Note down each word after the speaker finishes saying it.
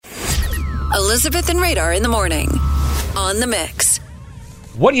Elizabeth and Radar in the morning on The Mix.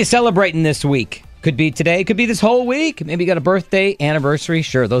 What are you celebrating this week? Could be today, could be this whole week. Maybe you got a birthday, anniversary.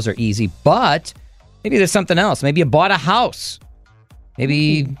 Sure, those are easy. But maybe there's something else. Maybe you bought a house.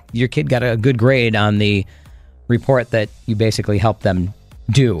 Maybe your kid got a good grade on the report that you basically helped them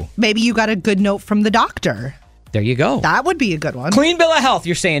do. Maybe you got a good note from the doctor. There you go. That would be a good one. Clean bill of health,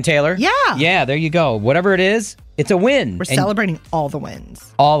 you're saying, Taylor? Yeah. Yeah, there you go. Whatever it is, it's a win. We're celebrating all the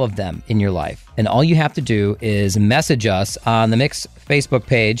wins. All of them in your life. And all you have to do is message us on the Mix Facebook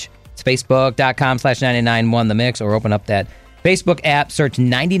page. It's facebook.com/991 The Mix, or open up that Facebook app, search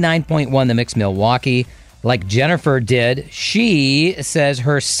 99.1 The Mix Milwaukee. Like Jennifer did. She says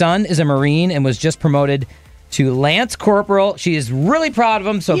her son is a Marine and was just promoted to Lance Corporal. She is really proud of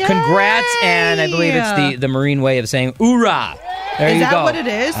him, so Yay! Congrats. And I believe it's the Marine way of saying hoorah. There you go. Is that what it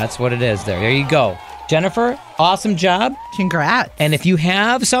is? That's what it is there. There you go. Jennifer, awesome job. Congrats. And if you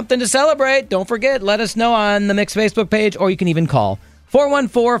have something to celebrate, don't forget, let us know on the Mix Facebook page, or you can even call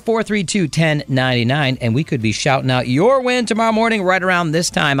 414-432-1099, and we could be shouting out your win tomorrow morning right around this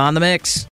time on The Mix.